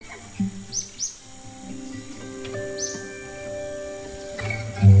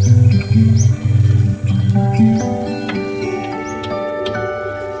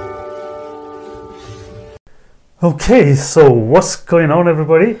Okay, so what's going on,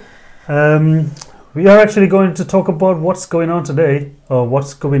 everybody? We are actually going to talk about what's going on today, or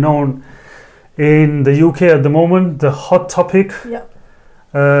what's going on in the UK at the moment. The hot topic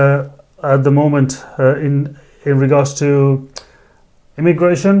at the moment in regards to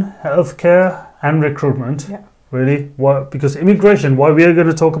immigration, healthcare, and recruitment. Yeah. Really, because immigration. Why we are going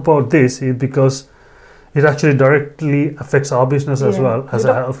to talk about this is because it actually directly affects our business as well as a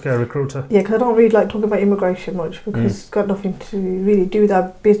healthcare recruiter. Yeah, because I don't really like talking about immigration much because it's got nothing to really do with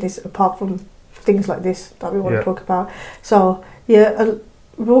our business apart from things like this that we want to talk about. So,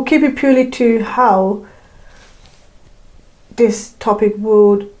 we'll keep it purely to how this topic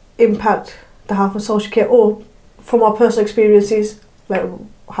would impact the health and social care, or from our personal experiences, like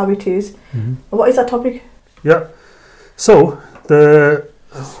how it is. Mm-hmm. What is that topic? Yeah. So,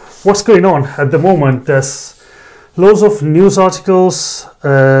 what's going on at the moment? There's loads of news articles,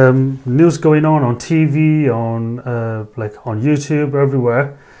 news going on TV, on YouTube,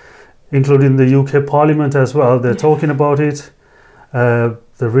 everywhere, including the UK Parliament as well. They're talking about it. The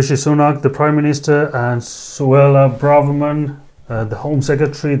Rishi Sunak, the Prime Minister, and Suella Braverman, the Home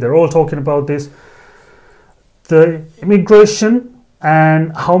Secretary, they're all talking about this. The immigration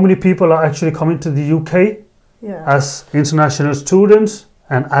and how many people are actually coming to the UK as international students,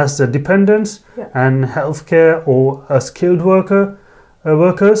 and as the dependents and healthcare or skilled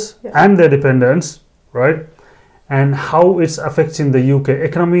workers and their dependents, right? And how it's affecting the UK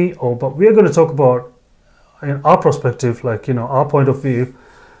economy. But we are going to talk about, in our perspective, our point of view,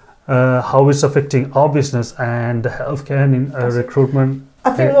 how it's affecting our business and the healthcare and recruitment.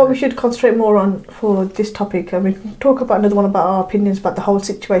 I think what we should concentrate more on for this topic, and we can talk about another one about our opinions about the whole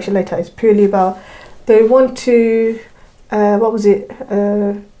situation later, is purely about they want to.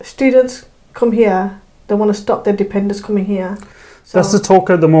 Students come here, they want to stop their dependents coming here. So that's the talk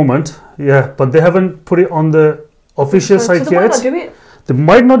at the moment, but they haven't put it on the official site they yet. Might not do it. They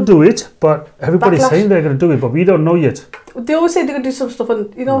might not do it, but everybody's saying they're going to do it, but we don't know yet. They always say they're going to do some stuff,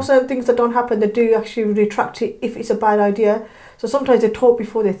 and certain things that don't happen, they do actually retract it if it's a bad idea. So sometimes they talk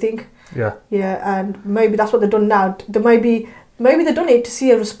before they think. Yeah, and maybe that's what they've done now. Maybe they've done it to see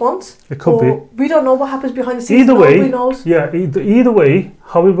a response. It could be. We don't know what happens behind the scenes. Either way, nobody knows. Either way,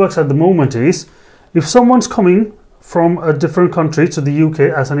 how it works at the moment is, if someone's coming from a different country to the UK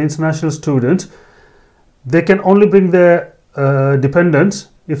as an international student, they can only bring their dependents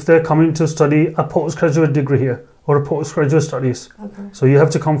if they're coming to study a postgraduate degree here or a postgraduate studies. Okay. So you have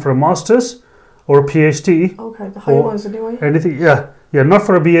to come for a master's or a PhD. Okay, the higher ones anyway. Anything, not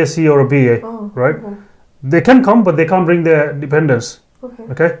for a BSc or a BA, right? Okay. They can come, but they can't bring their dependents.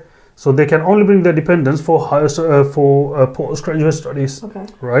 Okay. So they can only bring their dependents for postgraduate studies. Okay.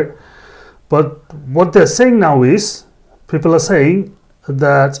 Right. But what they're saying now is, people are saying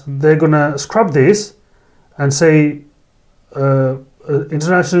that they're gonna scrap this and say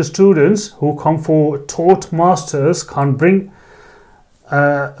international students who come for taught masters can't bring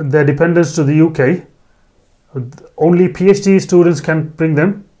their dependents to the UK. Only PhD students can bring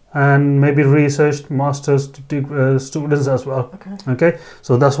them, and maybe research masters students as well. Okay,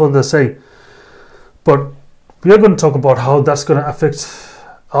 so that's what they're saying. But we are going to talk about how that's going to affect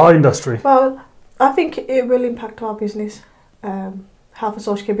our industry. Well, I think it will impact our business, health and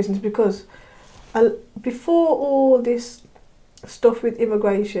social care business, because before all this stuff with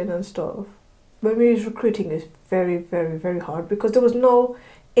immigration and stuff, when we was recruiting, it's very, very, very hard because there was no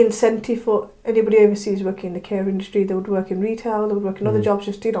incentive for anybody overseas working in the care industry. They would work in retail, they would work in other jobs,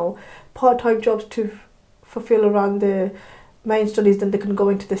 just part-time jobs to fulfill around the main studies. Then they can go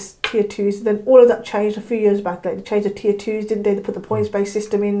into this tier 2s. Then all of that changed a few years back. Like they changed the tier 2s, didn't they? They put the points-based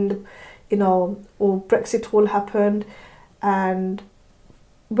system in, or Brexit all happened, and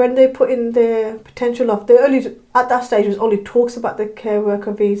when they put in the potential of at that stage was only talks about the care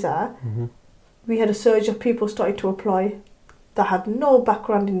worker visa. We had a surge of people starting to apply that had no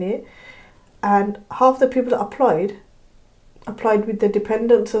background in it, and half the people that applied with their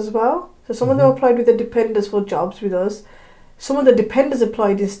dependents as well. So some of them applied with their dependents for jobs with us. Some of the dependents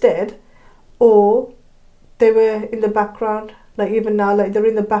applied instead, or they were in the background, like even now, like they're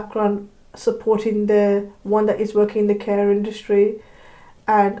in the background supporting the one that is working in the care industry.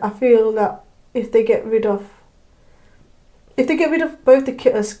 And I feel that if they get rid of both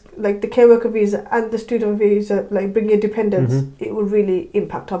the care worker visa and the student visa, like bring your dependents, it will really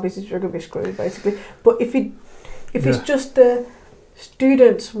impact our business. We're going to be screwed basically. But if it's just the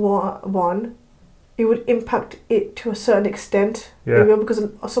students one, it would impact it to a certain extent. Because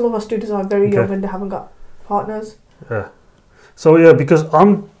some of our students are very young and they haven't got partners. So because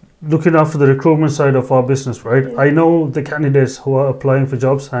I'm looking after the recruitment side of our business, right? I know the candidates who are applying for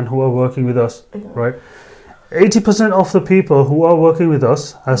jobs and who are working with us, right? 80% of the people who are working with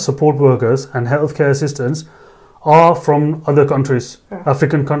us as support workers and healthcare assistants are from other countries,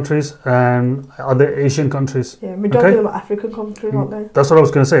 African countries and other Asian countries. Yeah, majority of them are African countries, aren't they? That's what I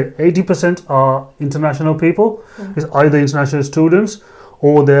was going to say. 80% are international people. It's either international students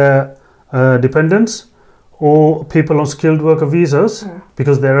or they're dependents or people on skilled worker visas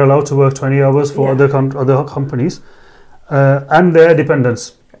because they're allowed to work 20 hours for other companies, and they're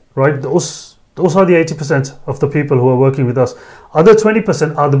dependents, right? Those are the 80% of the people who are working with us. Other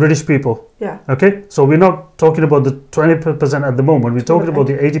 20% are the British people. Yeah. Okay? So we're not talking about the 20% at the moment. We're talking about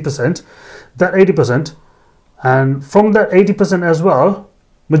the 80%. That 80%. And from that 80% as well,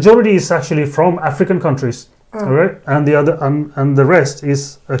 majority is actually from African countries. All right? And the other and the rest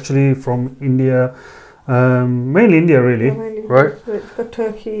is actually from India, mainly India really. Yeah, mainly, right? We've got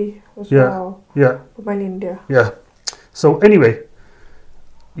Turkey as well. Yeah. But mainly India. Yeah. So anyway,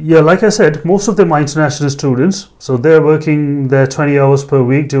 like I said, most of them are international students, so they're working their 20 hours per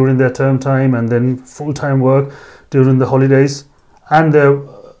week during their term time and then full-time work during the holidays, and their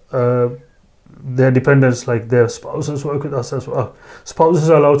dependents, like their spouses, work with us as well. Spouses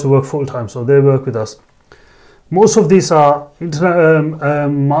are allowed to work full-time, so they work with us. Most of these are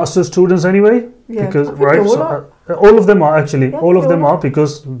master's students anyway, because all of them are actually,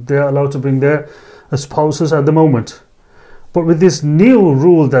 because they're allowed to bring their spouses at the moment. But with this new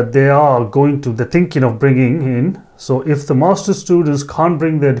rule that they're thinking of bringing in, so if the master students can't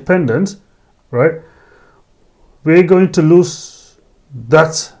bring their dependents, right, we're going to lose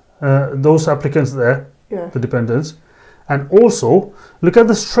those applicants there, the dependents. And also, look at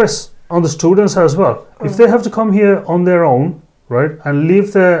the stress on the students as well. If they have to come here on their own, right, and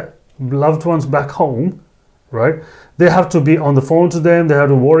leave their loved ones back home, right, they have to be on the phone to them, they have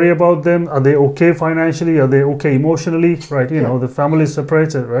to worry about them, are they okay financially, are they okay emotionally, right, the family is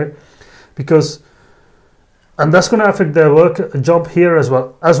separated, right, and that's going to affect their job here as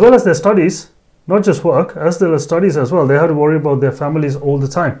well as their studies, not just work, as their studies as well. They have to worry about their families all the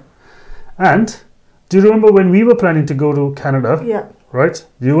time. And do you remember when we were planning to go to Canada? Yeah. Right?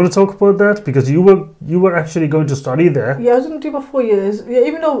 Do you want to talk about that? Because you were actually going to study there. Yeah, I was going to do my 4 years. Yeah,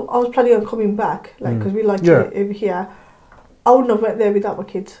 even though I was planning on coming back, because we like to live over here, I wouldn't have went there without my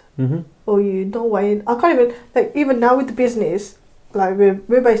kids. Or no way. I can't even now with the business, like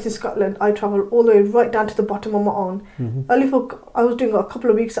we're based in Scotland, I travel all the way right down to the bottom on my own. Only I was doing a couple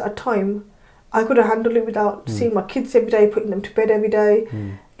of weeks at a time. I could have handled it without seeing my kids every day, putting them to bed every day.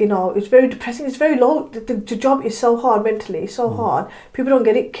 It's very depressing. It's very low. The job is so hard mentally, so hard. People don't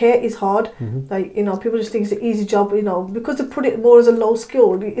get it. Care is hard. People just think it's an easy job, because they put it more as a low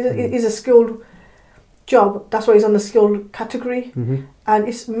skill. It is a skilled job. That's why it's on the skilled category. And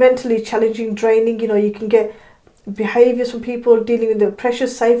it's mentally challenging, draining. You can get behaviours from people dealing with the pressure,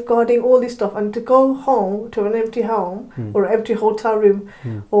 safeguarding, all this stuff. And to go home to an empty home or an empty hotel room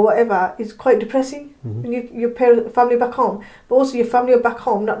or whatever is quite depressing. When your family back home, but also your family are back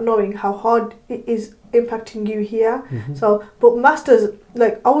home not knowing how hard it is impacting you here. So, but masters,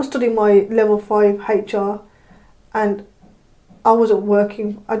 like I was studying my level 5 HR, and I wasn't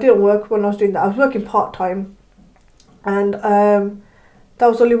working. I didn't work when I was doing that. I was working part-time, and that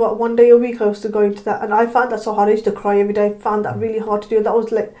was only 1 day a week I was to go into that, and I found that so hard. I used to cry every day. Found that really hard to do.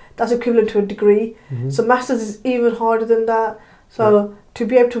 That's equivalent to a degree. So masters is even harder than that. So to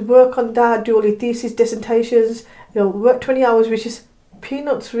be able to work on that, do all your thesis, dissertations, work 20 hours, which is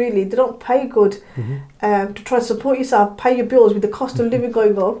peanuts really. They don't pay good. To try to support yourself, pay your bills with the cost of living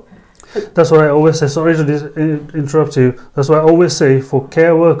going up. That's what I always say. Sorry to interrupt you. That's why I always say for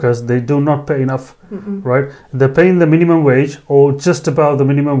care workers, they do not pay enough, right? They're paying the minimum wage or just about the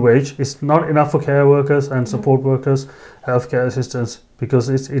minimum wage. It's not enough for care workers and support workers, healthcare assistants, because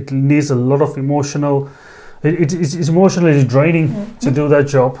it needs a lot of emotional. It's emotionally draining to do that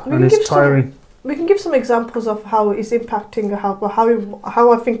job, and it's tiring. We can give some examples of how it's impacting,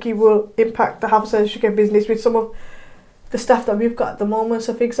 how I think it will impact the health social care business with some of the staff that we've got at the moment.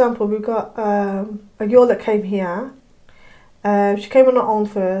 So for example, we've got a girl that came here. She came on her own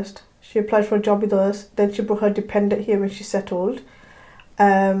first. She applied for a job with us. Then she brought her dependent here when she settled.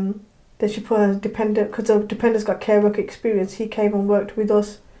 Then she put her dependent, because her dependent's got care work experience. He came and worked with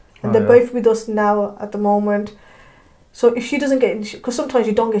us. And they're both with us now at the moment. So if she doesn't get, because sometimes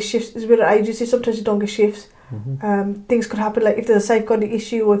you don't get shifts, it's with an agency, sometimes you don't get shifts. Things could happen, like if there's a safeguarding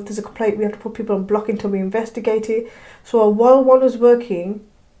issue or if there's a complaint, we have to put people on block until we investigate it. So while one was working,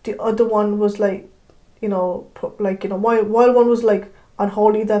 the other one was while one was like on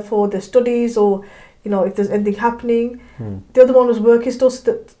hold either for their studies or if there's anything happening. The other one was working still,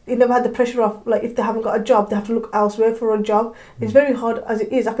 so that he never had the pressure of, like, if they haven't got a job, they have to look elsewhere for a job. It's very hard as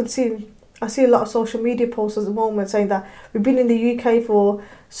it is. I can see I see a lot of social media posts at the moment saying that we've been in the UK for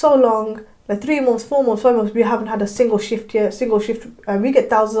so long, like 3 months, 4 months, 5 months, we haven't had a single shift yet. We get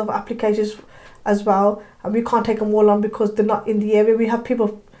thousands of applications as well, and we can't take them all on because they're not in the area. We have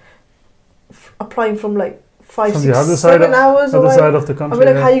people applying from like 5, 6, 7 hours away. Other side of the country. I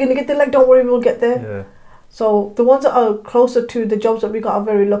mean, like, how are you going to get there? Like, don't worry, we'll get there. Yeah. So the ones that are closer to the jobs that we got are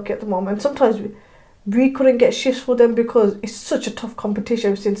very lucky at the moment. Sometimes we couldn't get shifts for them because it's such a tough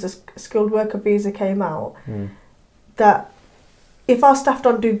competition since the skilled worker visa came out, that if our staff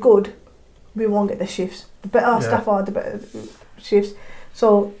don't do good, we won't get the shifts. The better our staff are, the better shifts.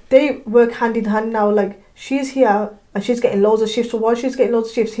 So they work hand in hand now. Like, she's here and she's getting loads of shifts. So while she's getting loads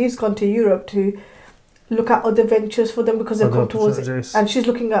of shifts, he's gone to Europe to look at other ventures for them because they've come towards it. And she's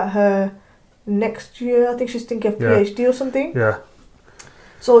looking at her next year. I think she's thinking of PhD or something. Yeah.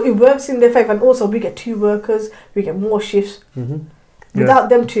 So it works in their favour, and also we get 2 workers, we get more shifts. Without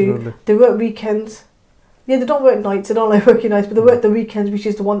them two, absolutely. They work weekends. Yeah, they don't work nights, they don't like working nights, but they work the weekends, which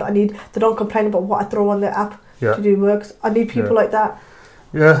is the one that I need. They don't complain about what I throw on their app to do works. I need people like that.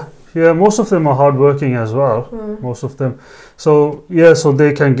 Yeah, most of them are hardworking as well, most of them. So, so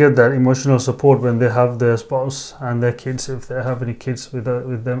they can get that emotional support when they have their spouse and their kids, if they have any kids with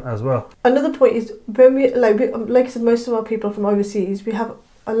them as well. Another point is, when we, like I said, most of our people from overseas, we have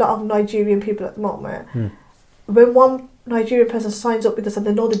a lot of Nigerian people at the moment. When one Nigerian person signs up with us and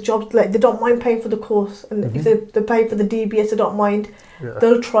they know the jobs, like, they don't mind paying for the course, and if they pay for the DBS, they don't mind.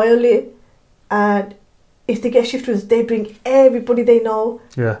 They'll trial it, and if they get a shift with us, they bring everybody they know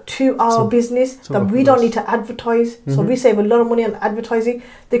to our business that we don't need to advertise. So we save a lot of money on advertising.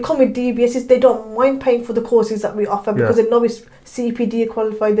 They come with DBSs, they don't mind paying for the courses that we offer because they know it's CPD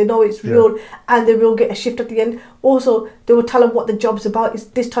qualified, they know it's real, and they will get a shift at the end. Also, they will tell them what the job's about. It's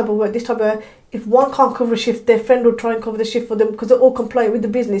this type of work, this type of work. If one can't cover a shift, their friend will try and cover the shift for them because they're all compliant with the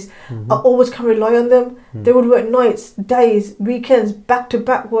business. I always can rely on them. They would work nights, days, weekends,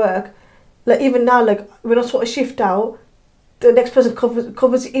 back-to-back work. Like, even now, like, when I sort a shift out, the next person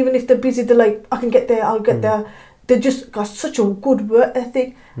covers. Even if they're busy, they're like, I can get there, I'll get there. They just got such a good work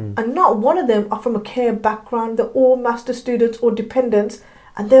ethic. And not one of them are from a care background. They're all master students or dependents,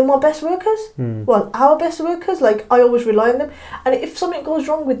 and they're my best workers. Well, our best workers. Like, I always rely on them. And if something goes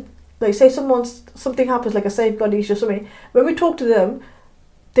wrong with, like, say something happens, like a safeguard issue or something, when we talk to them,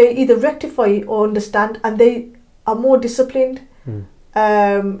 they either rectify it or understand, and they are more disciplined.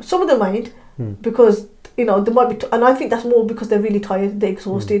 Some of them mind because, you know, they might be, and I think that's more because they're really tired, they're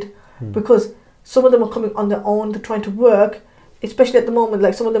exhausted, because some of them are coming on their own, they're trying to work, especially at the moment.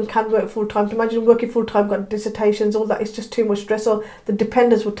 Like, some of them can work full time. Imagine working full time, got dissertations, all that. It's just too much stress. So the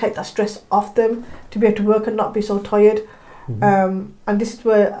dependents will take that stress off them to be able to work and not be so tired. And this is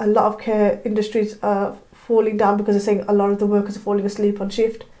where a lot of care industries are falling down, because they're saying a lot of the workers are falling asleep on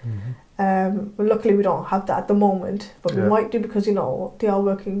shift. Luckily we don't have that at the moment, but we might do, because, you know, they are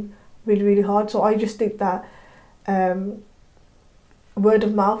working really, really hard. So I just think that word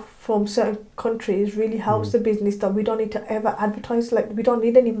of mouth from certain countries really helps the business, that we don't need to ever advertise. Like, we don't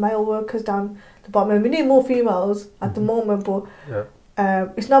need any male workers down the bottom. We need more females at the moment, but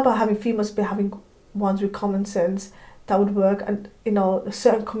it's not about having females, but having ones with common sense that would work. And, you know,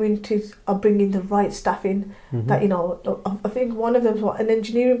 certain communities are bringing the right staff in. That, you know, I think one of them's an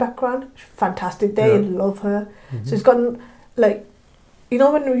engineering background, fantastic, they love her. So it's gotten, like, you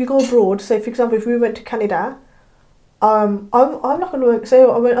know, when you go abroad, say for example if we went to Canada, I'm not going to work, say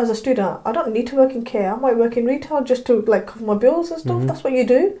I went as a student, I don't need to work in care, I might work in retail just to, like, cover my bills and stuff. That's what you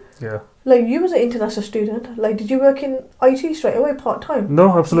do. Like, you was an international student, like, did you work in IT straight away part-time?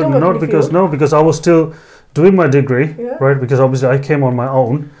 No, absolutely not, because I was still doing my degree, right, because obviously I came on my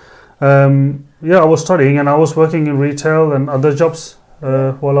own. I was studying, and I was working in retail and other jobs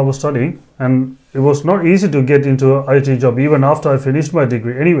while I was studying, and it was not easy to get into an IT job even after I finished my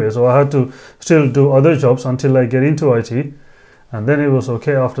degree anyway, so I had to still do other jobs until I get into IT, and then it was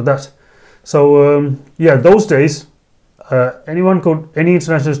okay after that. So those days any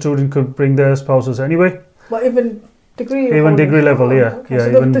international student could bring their spouses anyway. But even degree level, okay.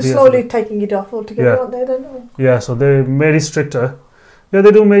 So they're slowly taking it off altogether, aren't they? I don't know. Yeah, so they made it stricter. Yeah,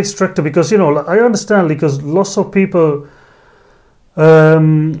 they do make it stricter, because, you know, I understand, because lots of people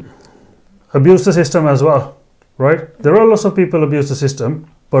abuse the system as well, right? There are lots of people abuse the system,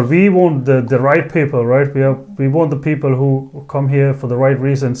 but we want the right people, right? We want the people who come here for the right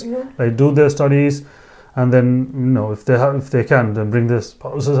reasons, like do their studies, and then, you know, if they can, then bring their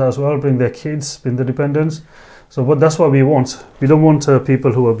spouses as well, bring their kids, bring the dependents. So, but that's what we want. We don't want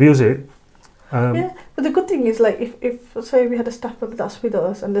people who abuse it. But the good thing is, like, if say we had a staff member that's with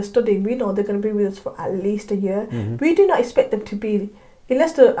us and they're studying, we know they're going to be with us for at least a year. We do not expect them to be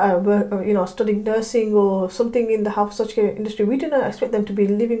unless they're studying nursing or something in the health and social care industry, we do not expect them to be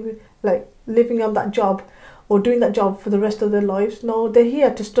living on that job or doing that job for the rest of their lives. No, they're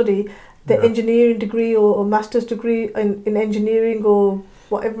here to study the engineering degree or master's degree in engineering or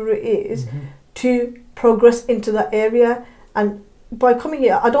whatever it is to progress into that area. And by coming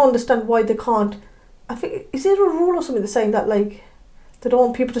here, I don't understand why they can't. I think, is there a rule or something that's saying that like they don't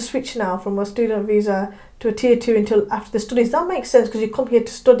want people to switch now from a student visa to a tier 2 until after the studies? That makes sense because you come here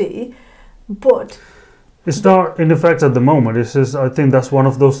to study, but it's not in effect at the moment. It's just, I think that's one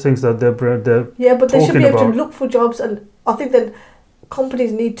of those things that they're but they should be able about. to look for jobs, and I think then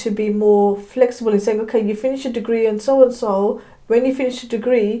companies need to be more flexible in saying, okay, you finish a degree and so, when you finish a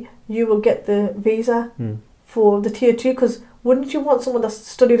degree, you will get the visa for the tier 2, because wouldn't you want someone that's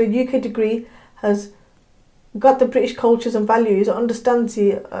studied a UK degree, has got the British cultures and values, understands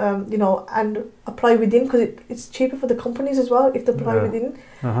the, and apply within, because it's cheaper for the companies as well if they apply within,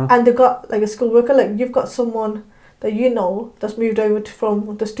 and they've got like a skilled worker, like you've got someone that that's moved over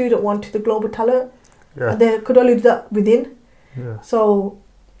from the student one to the global talent, and they could only do that within. So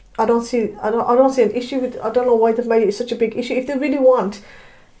I don't see an issue with. I don't know why they've made it such a big issue. If they really want,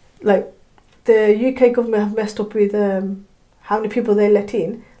 like the UK government have messed up with how many people they let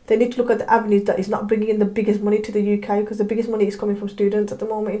in, they need to look at the avenues that is not bringing in the biggest money to the UK, because the biggest money is coming from students at the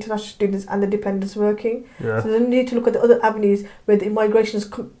moment, international students and the dependents working. So they need to look at the other avenues where the immigration is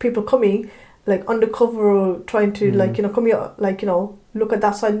people coming like undercover or trying to come here, look at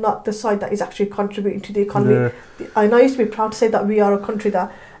that side, not the side that is actually contributing to the economy. And I used to be proud to say that we are a country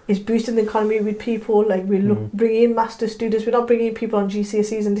that is boosting the economy with people, like we bring in master students. We're not bringing in people on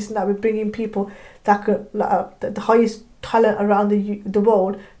GCSEs and this and that. We're bringing in people that could the highest talent around the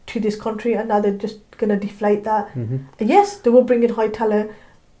world to this country, and now they're just going to deflate that. And yes, they will bring in high talent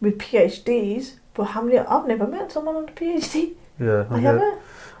with PhDs, but how many? I've never met someone on a PhD. I haven't.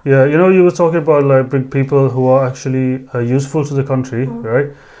 Yeah, you were talking about like bring people who are actually useful to the country,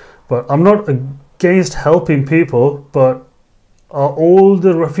 right? But I'm not against helping people, but are all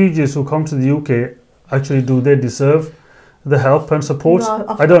the refugees who come to the UK actually, do they deserve the help and support? No,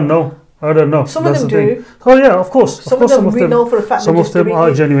 I don't know. Some of them do. Oh yeah, of course. Some of them we know for a fact. Some of them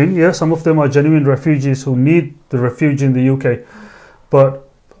are genuine. Yeah, some of them are genuine refugees who need the refuge in the UK. But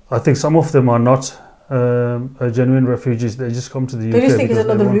I think some of them are not genuine refugees. They just come to the UK. They just think it's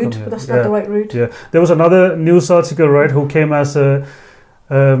another route, but that's not the right route. Yeah, there was another news article, right? Who came as a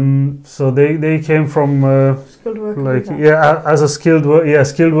so they came from skilled workers, as a skilled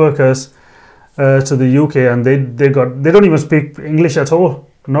workers to the UK, and they don't even speak English at all.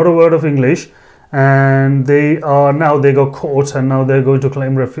 Not a word of English, and they got caught, and now they're going to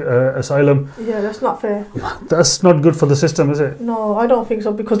claim asylum. Yeah, that's not fair. That's not good for the system, is it? No, I don't think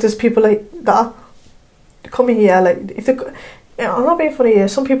so, because there's people like that coming here. Like if I'm not being funny here.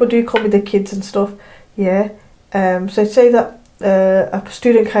 Some people do come with their kids and stuff. Yeah. So say that a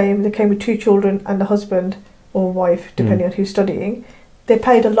student came. They came with 2 children and a husband or wife, depending on who's studying. They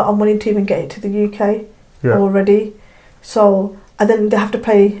paid a lot of money to even get it to the UK already. So. And then they have to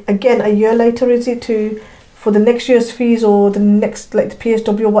pay again a year later, is it, for the next year's fees or the next, like the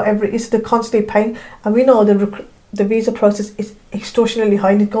PSW or whatever it is, they're constantly paying. And we know the visa process is extortionately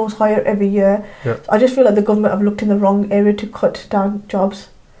high, and it goes higher every year. So I just feel like the government have looked in the wrong area to cut down jobs.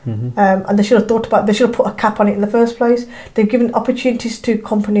 And they should have they should have put a cap on it in the first place. They've given opportunities to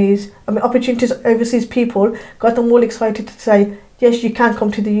companies, opportunities overseas people, got them all excited to say, yes, you can come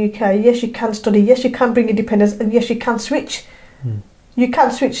to the UK, yes, you can study, yes, you can bring independence, and yes, you can switch. You can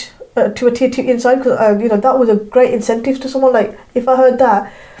switch to a tier 2 inside, because that was a great incentive to someone. Like if I heard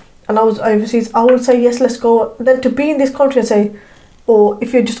that and I was overseas, I would say yes, let's go. Then to be in this country and say, or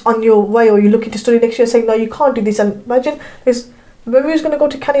if you're just on your way or you're looking to study next year, saying no, you can't do this. And imagine this, when we was going to go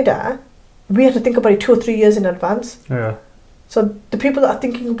to Canada, we had to think about it 2 or 3 years in advance. So the people that are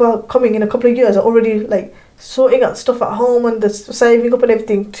thinking about coming in a couple of years are already like sorting out stuff at home and they're saving up and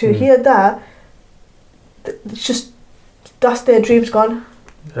everything. To hear that, it's just, that's their dreams gone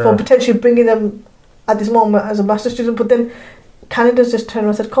for potentially bringing them at this moment as a master's student. But then Canada's just turned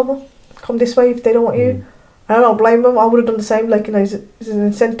around and said, come this way if they don't want you. I don't blame them. I would have done the same. Like, it's an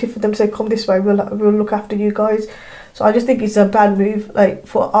incentive for them to say, come this way, we'll look after you guys. So I just think it's a bad move. Like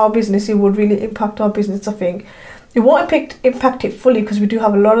for our business, it would really impact our business, I think. It won't impact it fully, because we do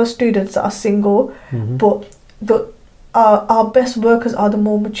have a lot of students that are single, but our best workers are the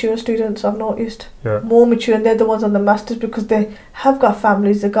more mature students, I've noticed. More mature, and they're the ones on the masters, because they have got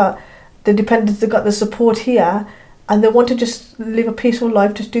families, they got the dependents, they got the support here, and they want to just live a peaceful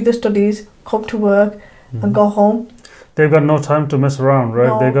life, just do their studies, come to work and go home. They've got no time to mess around,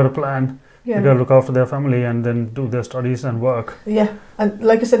 right? They've got a plan. Yeah. They got to look after their family and then do their studies and work. Yeah, and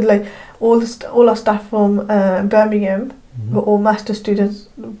like I said, like all our staff from Birmingham were all master students,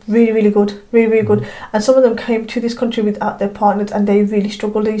 really good, really good. And some of them came to this country without their partners, and they really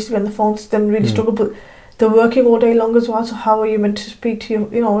struggled. They used to be on the phone to them, really struggled, but they're working all day long as well. So how are you meant to speak to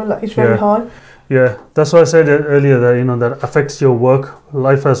you know, like it's very hard. Yeah, that's why I said earlier that, you know, that affects your work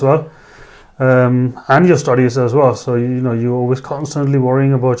life as well, and your studies as well. So, you know, you're always constantly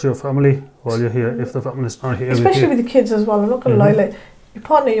worrying about your family while you're here, if the family is not here. Especially with the kids as well. I'm not going to lie, like your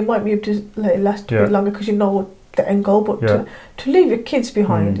partner, you might be able to like last a bit longer because you know the end goal, but to leave your kids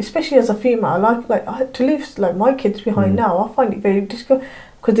behind, especially as a female, to leave like my kids behind now, I find it very difficult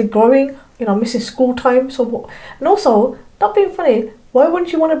because they're growing, you know, missing school time. So, and also, not being funny, why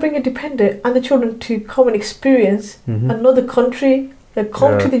wouldn't you want to bring a dependent and the children to come and experience another country? Like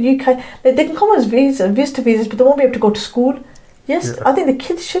come to the UK. Like they can come as visitor visas, but they won't be able to go to school. Yes, I think the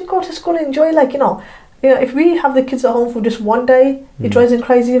kids should go to school and enjoy. Like, you know, if we have the kids at home for just one day, it drives them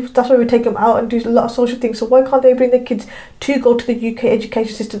crazy. That's why we take them out and do a lot of social things. So why can't they bring their kids to go to the UK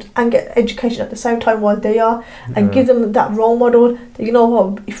education system and get education at the same time while they are, and give them that role model that, you know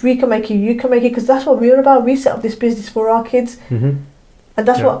what, if we can make it, you can make it, because that's what we're about. We set up this business for our kids. And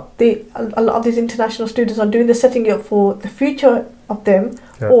that's what a lot of these international students are doing. They're setting it up for the future of them,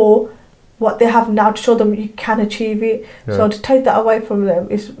 or what they have now to show them you can achieve it. So to take that away from them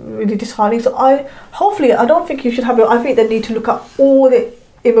is really disheartening. So I don't think you should have it. I think they need to look at all the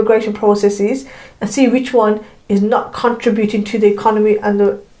immigration processes and see which one is not contributing to the economy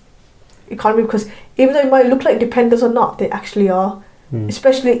because even though it might look like dependents or not, they actually are,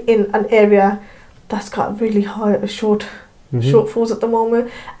 especially in an area that's got really high shortfalls at the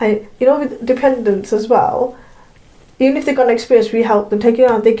moment. And you know, with dependents as well, even if they've got an experience, we help them take it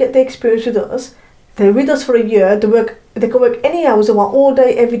on. They get the experience with us. They're with us for a year. They can work any hours they want, all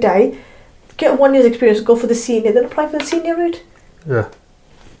day, every day. Get 1 year's experience, go for the senior, then apply for the senior route. Yeah.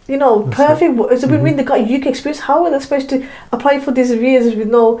 You know, perfect. So when they got UK experience, how are they supposed to apply for these years with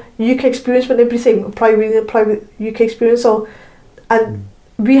no UK experience when everybody's saying apply with UK experience? So, and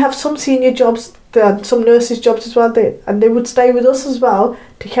we have some senior jobs, there are some nurses jobs as well, and they would stay with us as well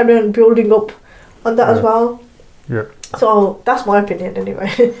to carry on building up on that as well. Yeah. So that's my opinion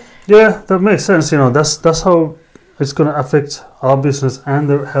anyway. Yeah, that makes sense. You know, that's how it's going to affect our business and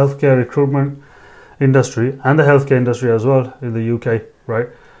the healthcare recruitment industry and the healthcare industry as well in the UK, right?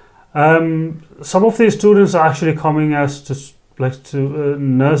 Some of these students are actually coming as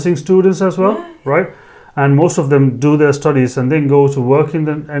nursing students as well, right? And most of them do their studies and then go to work in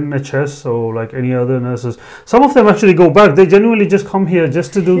the NHS or like any other nurses. Some of them actually go back. They genuinely just come here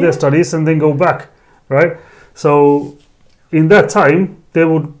just to do their studies and then go back, right? So in that time,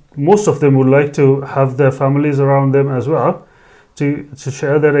 most of them would like to have their families around them as well to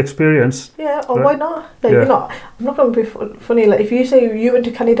share their experience. Yeah, or why not? Like, you know, I'm not going to be funny. Like if you say you went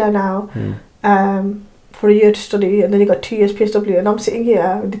to Canada now for a year to study and then you got 2 years PSW and I'm sitting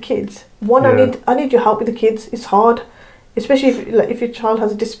here with the kids. I need your help with the kids. It's hard, especially if your child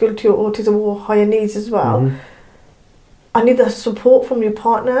has a disability or autism or higher needs as well. I need the support from your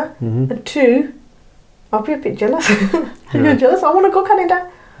partner. And two, I'll be a bit jealous. You're jealous? I want to go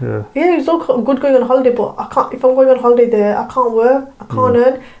Canada. Yeah, it's all good going on holiday, but I can't. If I'm going on holiday there, I can't work. I can't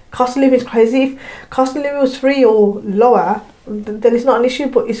earn. Cost of living is crazy. If cost of living was free or lower, then it's not an issue.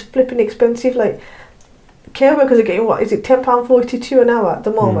 But it's flipping expensive. Like care workers are getting what is it, £10.42 an hour at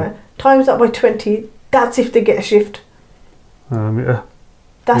the moment. Times that by 20. That's if they get a shift.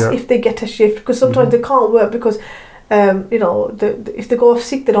 That's if they get a shift, because sometimes they can't work because you know, if they go off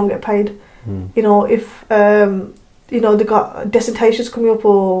sick, they don't get paid. You know, if you know, they got dissertations coming up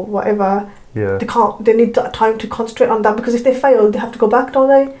or whatever, they need that time to concentrate on that, because if they fail, they have to go back, don't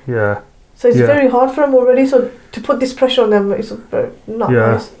they? So it's very hard for them already, so to put this pressure on them is not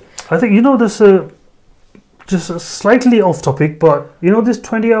nice. I think, you know, there's just slightly off topic, but you know, this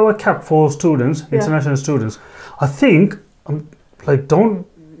 20-hour cap for students, international students, I think don't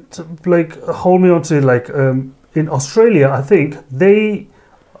hold me on to in Australia, I think they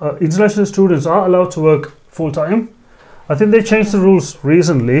international students are allowed to work full-time. I think they changed the rules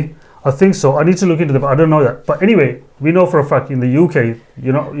recently. I think so. I need to look into them. I don't know that. But anyway, we know for a fact in the UK,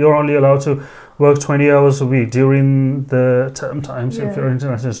 you know, you're only allowed to work 20 hours a week during the term times if you're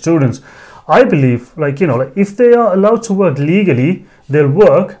international students. I believe, if they are allowed to work legally, they'll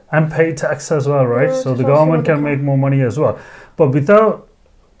work and pay tax as well, right? So the government can make more money as well. But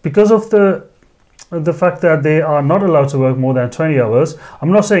because of the fact that they are not allowed to work more than 20 hours,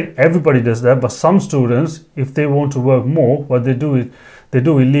 I'm not saying everybody does that, but some students, if they want to work more, what they do is they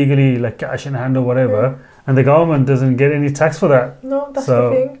do illegally, like cash in hand or whatever, and the government doesn't get any tax for that. No, that's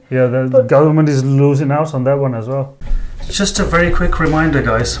the thing. Yeah, the government is losing out on that one as well. Just a very quick reminder,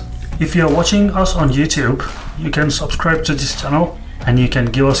 guys. If you're watching us on YouTube, you can subscribe to this channel and you can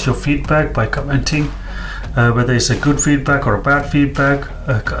give us your feedback by commenting, whether it's a good feedback or a bad feedback,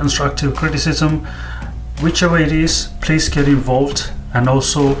 constructive criticism, whichever it is, please get involved. And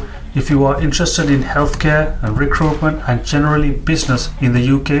also, if you are interested in healthcare and recruitment and generally business in the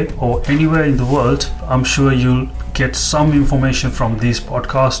UK or anywhere in the world, I'm sure you'll get some information from these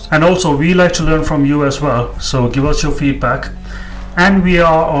podcasts. And also, we like to learn from you as well, so give us your feedback. And we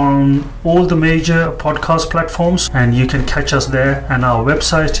are on all the major podcast platforms and you can catch us there. And our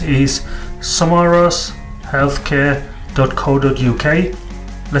website is samarashealthcare.co.uk.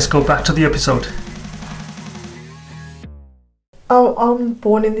 Let's go back to the episode. I'm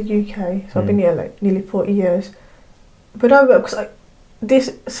born in the UK, so I've been here like nearly 40 years. But I work, cause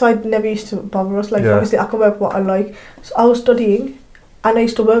this side never used to bother us. Like obviously I can work what I like. So I was studying and I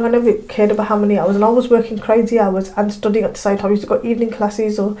used to work. I never cared about how many hours, and I was working crazy hours and studying at the same time. I used to go evening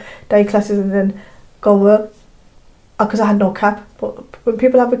classes or day classes and then go work because I had no cap. But when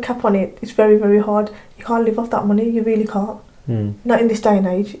people have a cap on it, it's very, very hard. You can't live off that money. You really can't. Not in this day and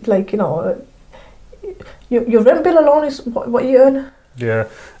age. Like, you know, your rent bill alone is what you earn. Yeah,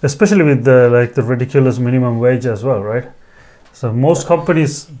 especially with the ridiculous minimum wage as well, right? So most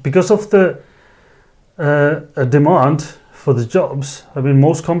companies, because of the demand for the jobs, I mean,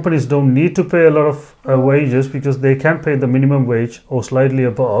 most companies don't need to pay a lot of wages because they can pay the minimum wage or slightly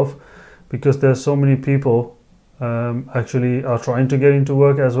above, because there's so many people actually are trying to get into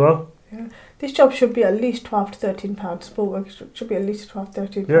work as well. Yeah. This job should be at least £12 to £13. Sport work should be at least £12 to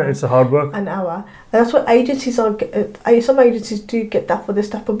 £13. Yeah, it's a hard work. An hour. And that's what agencies are. Some agencies do get that for their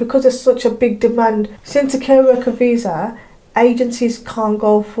staff, but because there's such a big demand, since the care worker visa, agencies can't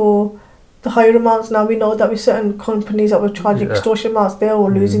go for the higher amounts. Now we know that with certain companies that were charging extortion amounts, they're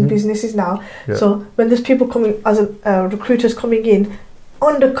all losing businesses now. Yeah. So when there's people coming as recruiters coming in,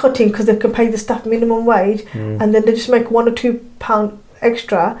 undercutting because they can pay the staff minimum wage, and then they just make £1 or £2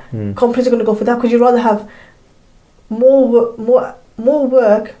 extra, companies are going to go for that because you'd rather have more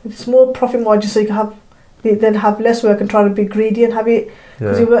work with small profit margins, so you can have less work and try to be greedy and have it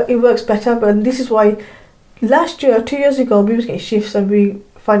because it works better. But this is why last year, 2 years ago, we was getting shifts and we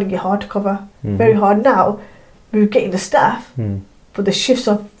finding it hard to cover, very hard. Now we're getting the staff, but the shifts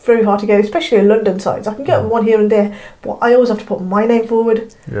are very hard to get, especially in London sites. I can get one here and there, but I always have to put my name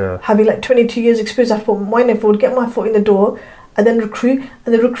forward. Having like 22 years experience, I have to put my name forward, get my foot in the door, and then recruit.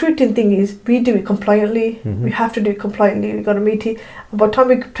 And the recruiting thing is, we do it compliantly. We have to do it compliantly. We've got to meet it. And by the time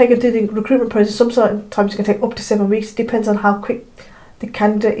we take it to the recruitment process, sometimes it can take up to 7 weeks. It depends on how quick the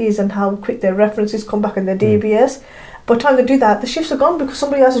candidate is and how quick their references come back and their DBS. By the time they do that, the shifts are gone because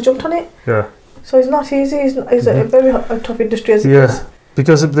somebody has jumped on it. So it's not easy. It's a very tough industry as it is.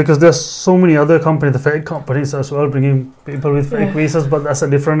 Because there's so many other companies, the fake companies as well, bringing people with fake visas. But that's a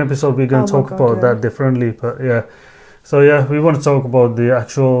different episode. We're going to talk about that differently. But so we want to talk about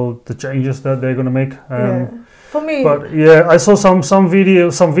the changes that they're going to make. For me, but I saw some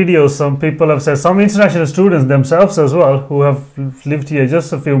videos. Some people have said, some international students themselves as well, who have lived here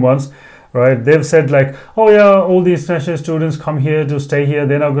just a few months, right? They've said like, oh yeah, all the international students come here to stay here.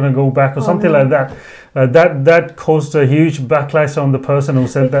 They're not going to go back or something like that. That caused a huge backlash on the person who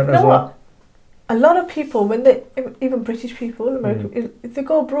said that as well. A lot of people, when even British people, American, if they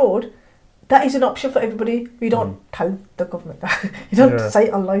go abroad, that is an option for everybody. We don't tell the government that. You don't say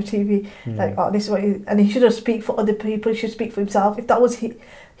it on live TV, like, oh, this is what and he shouldn't speak for other people, he should speak for himself. If that was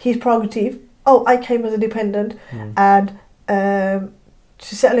his prerogative, I came as a dependent and to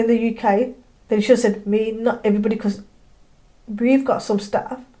settle in the UK, then he should have said me, not everybody, because we've got some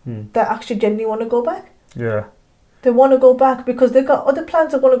staff that actually genuinely want to go back. They want to go back because they've got other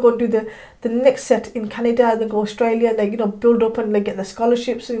plans. They want to go and do the next set in Canada and then go Australia and build up and get the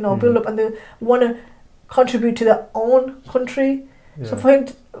scholarships, build up, and they want to contribute to their own country. So for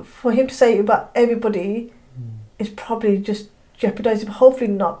him to say about everybody is probably just jeopardizing. Hopefully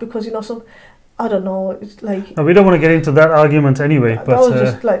not, because some, I don't know, it's like, no, we don't want to get into that argument anyway. That was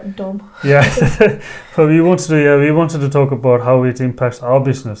just like dumb. But we wanted to talk about how it impacts our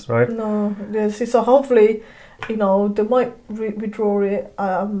business, right? So hopefully, they might withdraw it.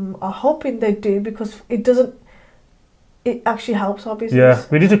 I'm hoping they do, because it actually helps our business.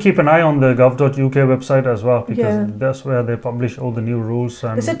 We need to keep an eye on the gov.uk website as well, because that's where they publish all the new rules.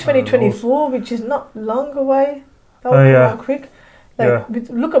 And they said 2024, which is not long away. That will come out quick.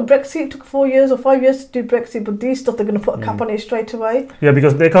 Look at Brexit. It took 4 years or 5 years to do Brexit, but these stuff, they're going to put a cap on it straight away.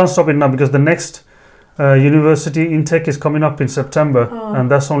 Because they can't stop it now, because the next University intake is coming up in September, and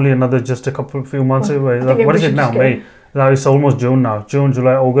that's only another just a few months away. What is it now? May. Now it's almost June now. June,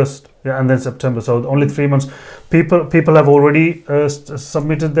 July, August, yeah, and then September. So only 3 months. People have already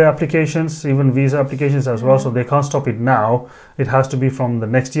submitted their applications, even visa applications as well. So they can't stop it now. It has to be from the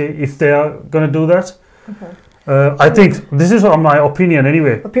next year if they are going to do that. Okay. I think this is my opinion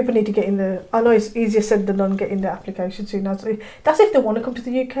anyway. But people need to get in the. I know it's easier said than done getting the application soon. That's if they want to come to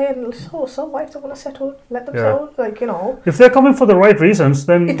the UK and so why if they want to settle, let them settle. Like, you know, if they're coming for the right reasons,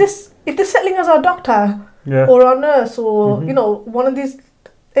 then if they're settling as our doctor or our nurse or you know one of these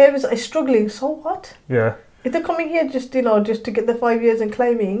areas that is struggling, so what? Yeah. If they're coming here just to get the 5 years and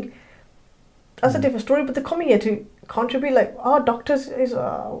claiming, that's a different story. But they're coming here to contribute. Like our doctor.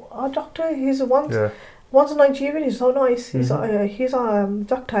 He's One's a Nigerian, he's so nice. He's a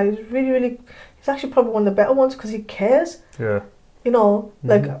doctor. He's really, he's actually probably one of the better ones because he cares. Yeah. You know,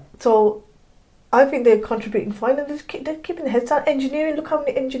 like, so I think they're contributing fine and they're keeping their heads down. Engineering, look how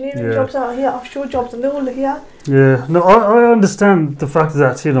many engineering jobs are here, offshore jobs, and they're all here. Yeah, no, I understand the fact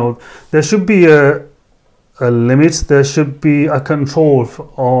that, you know, there should be a limit, there should be a control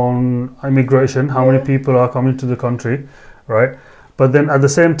on immigration, how many people are coming to the country, right? But then at the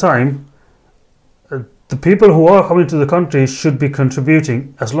same time, the people who are coming to the country should be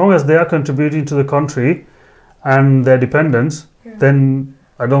contributing. As long as they are contributing to the country and their dependents, then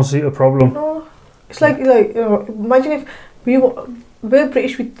I don't see a problem. No, it's like you know, imagine if we're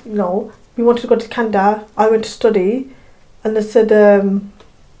British, we wanted to go to Canada. I went to study, and they said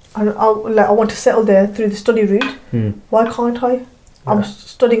I want to settle there through the study route. Why can't I? I'm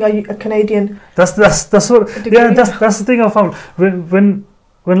studying a Canadian. That's what. Degree. Yeah, that's the thing I found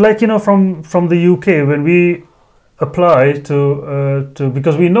when like, you know, from the UK, when we apply to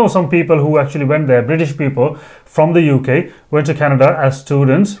because we know some people who actually went there, British people from the UK went to Canada as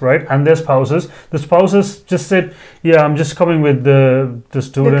students, right? And their spouses. The spouses just said, "Yeah, I'm just coming with the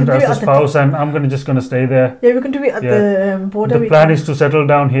student as the spouse, and I'm just gonna stay there." Yeah, we can do it at the border. The plan is to settle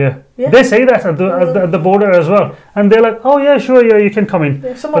down here. Yeah. They say that at the border as well, and they're like, "Oh yeah, sure, yeah, you can come in."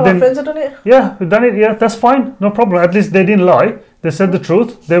 Yeah, some of our friends have done it. Yeah, we've done it. Yeah, that's fine, no problem. At least they didn't lie. They said the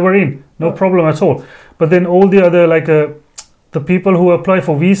truth. They were in, no problem at all. But then all the other the people who apply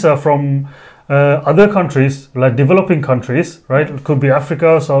for visa from other countries, like developing countries, right? It could be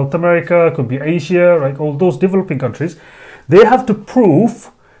Africa, South America, it could be Asia, right? All those developing countries, they have to prove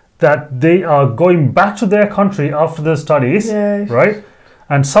that they are going back to their country after their studies, right?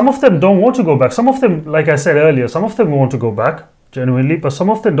 And some of them don't want to go back. Some of them, like I said earlier, some of them want to go back genuinely, but some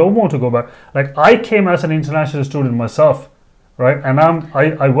of them don't want to go back. Like I came as an international student myself, right? And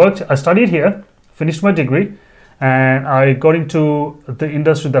I studied here, finished my degree, and I got into the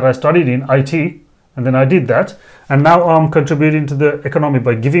industry that I studied in, IT, and then I did that. And now I'm contributing to the economy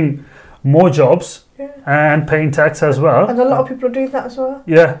by giving more jobs and paying tax as well. And a lot of people are doing that as well.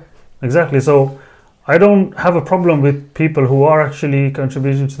 Yeah, exactly. So I don't have a problem with people who are actually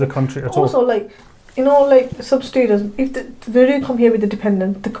contributing to the country at all. Also, like, you know, like some students, if they do come here with a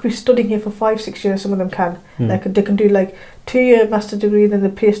dependent, they could be studying here for 5-6 years. Some of them can. Like they can do like 2-year master's degree, then the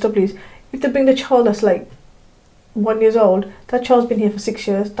PSWs. If they bring the child that's like 1 year old, that child's been here for 6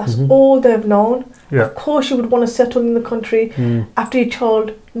 years. That's all they've known. Yeah. Of course, you would want to settle in the country after your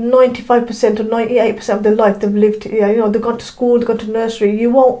child. 95% or 98% of their life they've lived here. You know, they've gone to school, they've gone to nursery.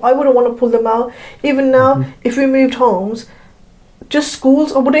 I wouldn't want to pull them out. Even now, if we moved homes, just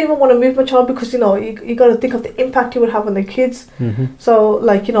schools, I wouldn't even want to move my child because, you know, you got to think of the impact you would have on the kids. So,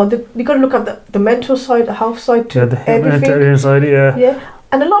 like, you know, you got to look at the mental side, the health side, to the everything. humanitarian side, Yeah.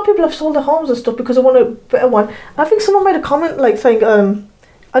 And a lot of people have sold their homes and stuff because they want a better one. I think someone made a comment like saying,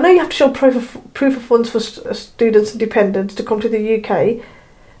 I know you have to show proof of funds for students and dependents to come to the UK.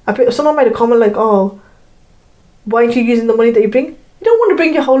 Someone made a comment like, "Oh, why aren't you using the money that you bring? You don't want to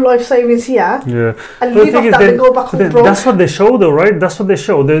bring your whole life savings here and leave off that and go back home broke." That's what they show though, right? That's what they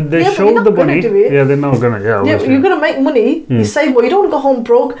show. They show the money. Yeah, they're not gonna. Yeah, you're gonna make money. You save more. You don't want to go home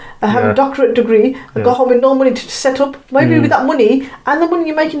broke and have a doctorate degree and go home with no money to set up. Maybe with that money and the money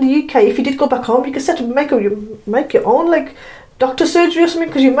you make in the UK, if you did go back home, you could set up, make your own like doctor surgery or something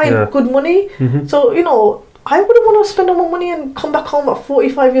because you made good money. So, you know, I wouldn't want to spend all my money and come back home at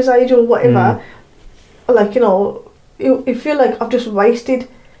 45 years age or whatever. Like, you know, you feel like I've just wasted.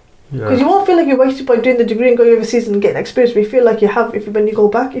 Because you won't feel like you're wasted by doing the degree and going overseas and getting experience, but you feel like you have if you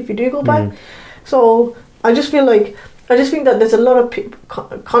do go back. So I just think that there's a lot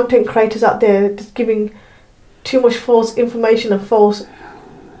of content creators out there just giving too much false information and false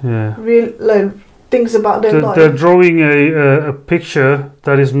real like things about their life. They're drawing a picture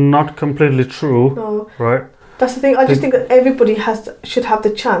that is not completely true, right? That's the thing. I just think that everybody should have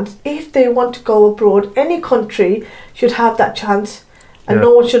the chance. If they want to go abroad, any country should have that chance, and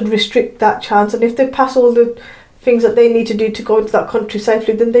no one should restrict that chance. And if they pass all the things that they need to do to go into that country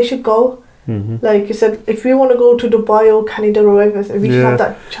safely, then they should go. Like you said, if we want to go to Dubai or Canada or wherever, we should have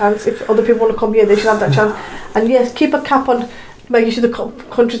that chance. If other people want to come here, they should have that chance. And yes, keep a cap on making sure the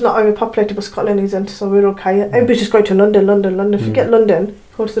country's not overpopulated, but Scotland isn't, so we're okay. Everybody's just going to London. Forget London,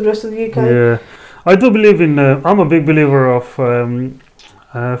 go to the rest of the UK. Yeah, I do believe in. I'm a big believer of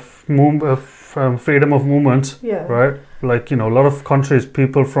freedom of movement. Yeah. Right. Like, a lot of countries,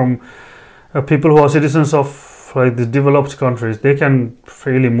 people who are citizens of like the developed countries, they can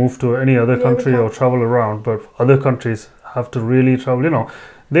freely move to any other country or travel around. But other countries have to really travel.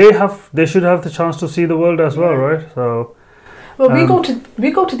 They should have the chance to see the world as well, right? So. Well, we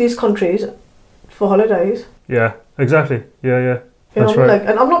go to these countries for holidays. Yeah, exactly. Yeah. That's right. Like,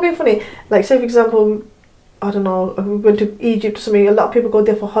 and I'm not being funny. Like, say for example, I don't know, we went to Egypt or something. A lot of people go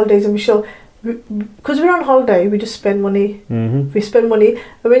there for holidays, and because we're on holiday, we just spend money. We spend money.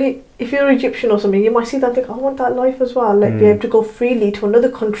 I mean, if you're Egyptian or something, you might see that and think, I want that life as well. Like, be able to go freely to another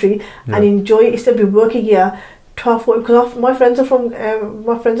country and enjoy it instead of be working here 12, 14. Because my friends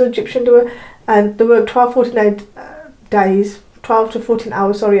are Egyptian, and they work 12, 14 days. 12 to 14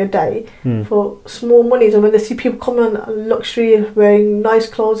 hours a day for small monies, and when they see people coming on luxury, wearing nice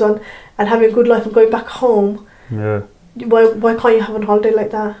clothes on and having a good life and going back home, why can't you have a holiday like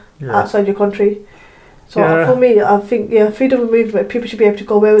that outside your country? So for me, I think freedom of movement, people should be able to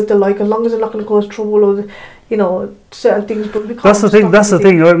go where they like, as long as they're not going to cause trouble or certain things. But we can't. That's the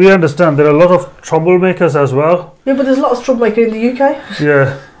thing. Right? We understand there are a lot of troublemakers as well. Yeah, but there's a lot of troublemaker in the UK.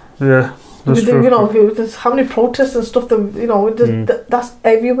 Yeah. That's true. There's how many protests and stuff that that's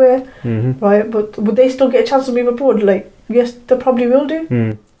everywhere, right? But would they still get a chance to move abroad? Like, yes, they probably will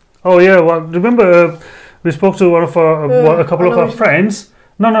do. Oh yeah, well, remember we spoke to one of a couple of our friends.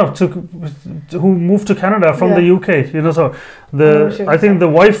 Who moved to Canada from the UK. So I think the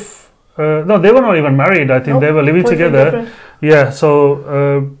wife. No, they were not even married. I think they were living together. Yeah.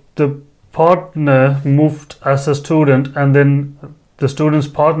 So the partner moved as a student, and then the student's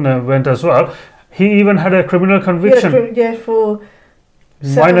partner went as well. He even had a criminal conviction. For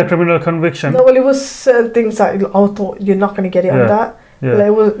minor criminal conviction. No, well, it was certain things that I thought you're not going to get it on that. Yeah. Like,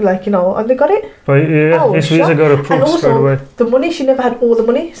 it was and they got it. But his visa got approved straight away. The money, she never had all the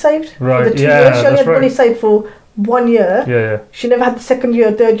money saved. Right. For the 2 years. She only had money saved for 1 year. Yeah. She never had the second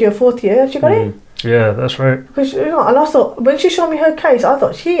year, third year, fourth year. She got it. Yeah, that's right. Because and I thought, when she showed me her case, I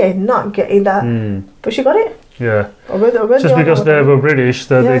thought she ain't not getting that, but she got it. Yeah. Just because they were British,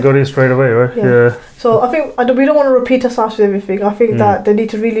 that they got it straight away, right? Yeah. So I think we don't want to repeat ourselves with everything. I think that they need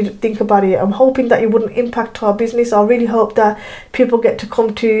to really think about it. I'm hoping that it wouldn't impact our business. I really hope that people get to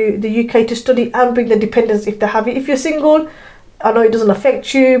come to the UK to study and bring their dependents if they have it. If you're single, I know it doesn't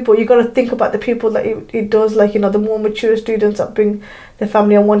affect you, but you got to think about the people that it does. Like, the more mature students that bring their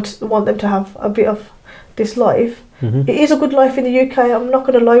family and want them to have a bit of this life. It is a good life in the UK. I'm not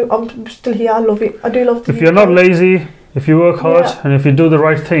going to lie. I'm still here. I love it. I do love the UK. If you're not lazy, if you work hard, and if you do the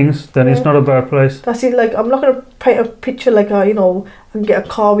right things, then it's not a bad place. That's it. Like, I'm not going to paint a picture like I can get a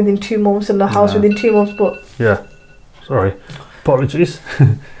car within 2 months and a house within 2 months. But sorry, apologies.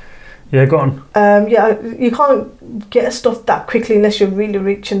 Go on. You can't get stuff that quickly unless you're really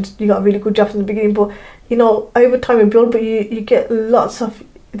rich and you got a really good job from the beginning. But over time you build, but you get lots of.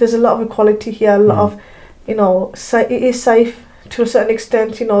 There's a lot of equality here. A lot of. It is safe to a certain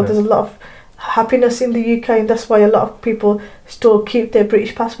extent. There's a lot of happiness in the UK, and that's why a lot of people still keep their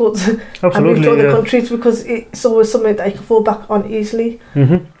British passports and move to other countries, because it's always something that you can fall back on easily.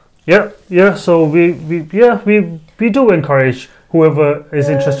 So we do encourage whoever is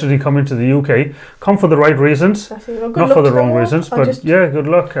interested in coming to the UK, come for the right reasons, not for the wrong reasons. But good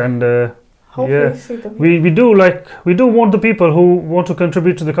luck, and we do want the people who want to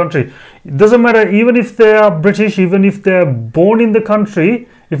contribute to the country. It doesn't matter, even if they are British, even if they're born in the country,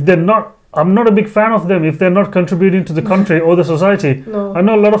 if they're not, I'm not a big fan of them if they're not contributing to the country or the society. No. I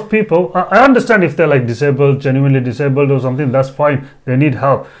know a lot of people, I understand if they're like disabled, genuinely disabled or something, that's fine, they need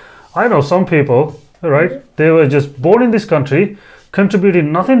help. I know some people, right, they were just born in this country,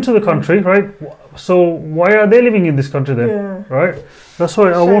 contributing nothing to the country, right? So why are they living in this country then, right? That's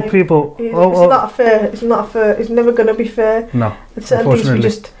why I want people. It's not fair. It's not fair. It's never going to be fair. No, unfortunately.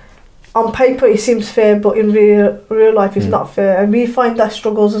 Just on paper it seems fair, but in real life it's not fair, and we find that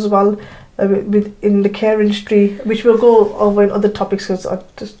struggles as well in the care industry, which we'll go over in other topics because I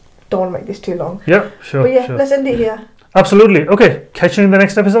just don't want to make this too long. Yeah, sure. But let's end it here. Absolutely. Okay, catch you in the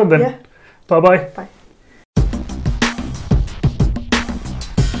next episode then. Yeah. Bye-bye. Bye.